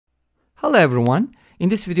Hello everyone. In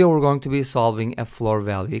this video we're going to be solving a floor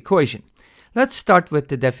value equation. Let's start with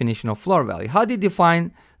the definition of floor value. How do you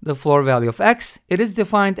define the floor value of x? It is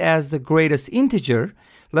defined as the greatest integer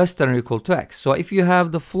less than or equal to x. So if you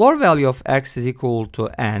have the floor value of x is equal to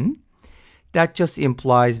n, that just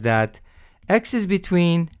implies that x is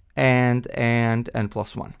between and n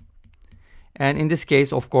plus 1. And in this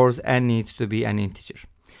case, of course, n needs to be an integer.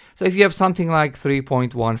 So if you have something like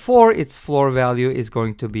 3.14, its floor value is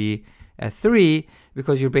going to be a 3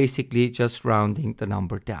 because you're basically just rounding the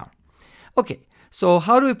number down. Okay, so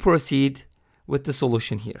how do we proceed with the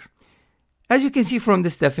solution here? As you can see from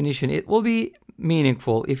this definition, it will be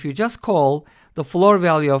meaningful if you just call the floor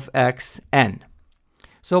value of x n.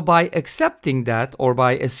 So by accepting that, or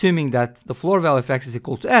by assuming that the floor value of x is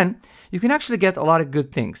equal to n, you can actually get a lot of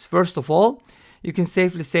good things. First of all, you can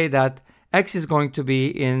safely say that x is going to be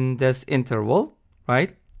in this interval,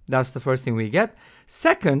 right? That's the first thing we get.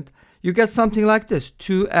 Second, you get something like this,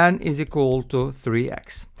 2n is equal to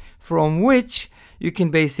 3x, from which you can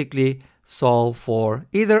basically solve for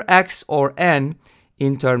either x or n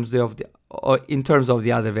in terms of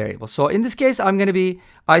the other variables. So in this case, I'm going to be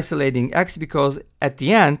isolating x because at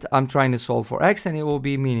the end, I'm trying to solve for x, and it will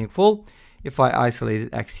be meaningful if I isolated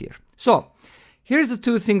x here. So here's the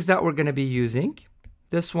two things that we're going to be using,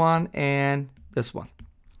 this one and this one.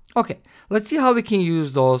 Okay, let's see how we can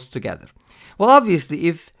use those together. Well, obviously,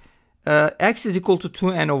 if x is equal to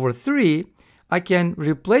 2n over 3, I can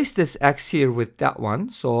replace this x here with that one.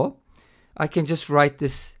 So I can just write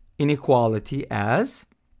this inequality as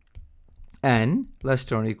n less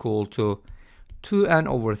than or equal to 2n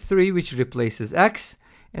over 3, which replaces x,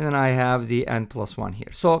 and then I have the n plus 1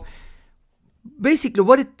 here. So basically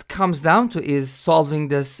what it comes down to is solving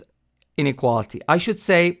this inequality. I should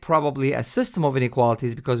say probably a system of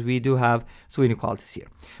inequalities because we do have two inequalities here.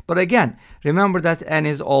 But again, remember that n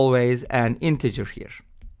is always an integer here.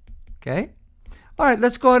 Okay? All right,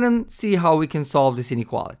 let's go ahead and see how we can solve this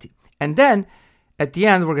inequality. And then at the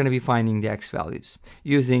end, we're going to be finding the x values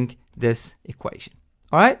using this equation.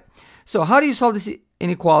 All right? So how do you solve this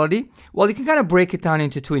inequality? Well, you can kind of break it down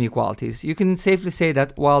into two inequalities. You can safely say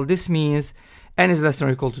that, well, this means n is less than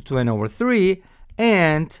or equal to 2n over 3,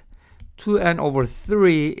 and 2n over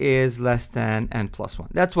 3 is less than n plus 1.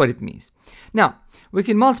 That's what it means. Now, we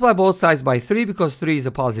can multiply both sides by 3 because 3 is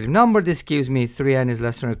a positive number. This gives me 3n is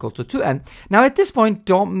less than or equal to 2n. Now, at this point,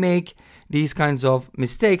 don't make these kinds of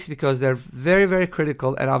mistakes because they're very, very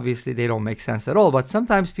critical, and obviously they don't make sense at all. But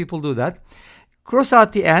sometimes people do that. Cross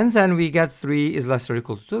out the n's and we get 3 is less than or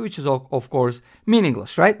equal to 2, which is of course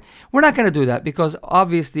meaningless, right? We're not going to do that because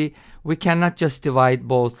obviously we cannot just divide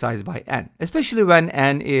both sides by n, especially when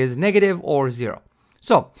n is negative or 0.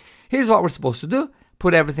 So here's what we're supposed to do.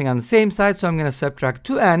 Put everything on the same side. So I'm going to subtract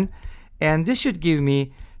 2n, and this should give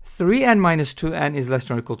me 3n minus 2n is less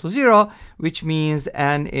than or equal to 0, which means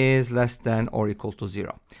n is less than or equal to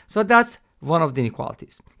 0. So that's one of the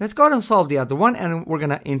inequalities. Let's go ahead and solve the other one, and we're going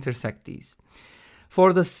to intersect these.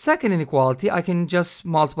 For the second inequality, I can just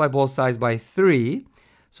multiply both sides by 3.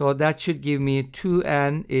 So that should give me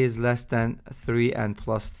 2n is less than 3n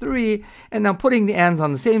plus 3. And now putting the n's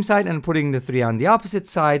on the same side and putting the 3 on the opposite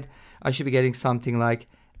side, I should be getting something like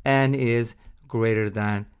n is greater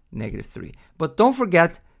than negative 3. But don't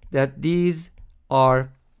forget that these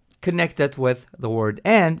are connected with the word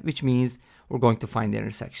and, which means we're going to find the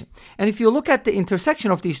intersection. And if you look at the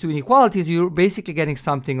intersection of these two inequalities, you're basically getting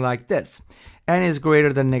something like this. N is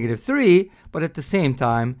greater than negative 3, but at the same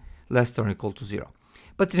time, less than or equal to 0.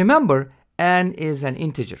 But remember, n is an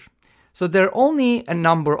integer. So there are only a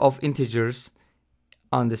number of integers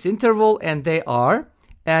on this interval, and they are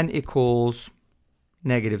n equals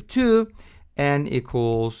negative 2, n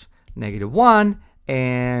equals negative 1,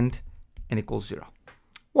 and n equals 0.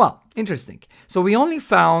 Well, interesting. So we only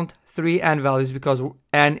found 3 n values because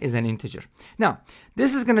n is an integer. Now,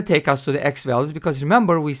 this is going to take us to the x values because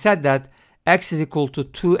remember we said that x is equal to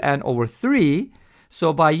 2n over 3.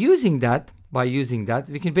 So by using that,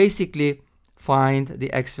 we can basically find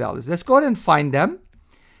the x values. Let's go ahead and find them.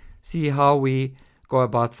 See how we go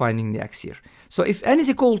about finding the x here. So if n is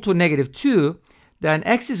equal to negative 2, then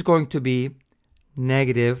x is going to be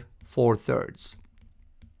negative 4/3.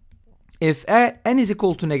 If n is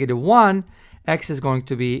equal to negative 1, x is going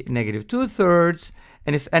to be negative 2/3.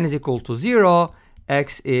 And if n is equal to 0,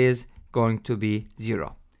 x is going to be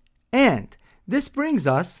 0. And this brings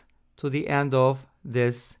us to the end of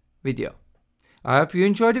this video. I hope you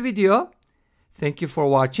enjoyed the video. Thank you for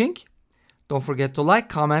watching. Don't forget to like,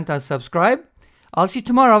 comment, and subscribe. I'll see you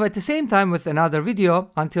tomorrow at the same time with another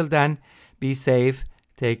video. Until then, be safe,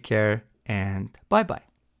 take care, and bye-bye.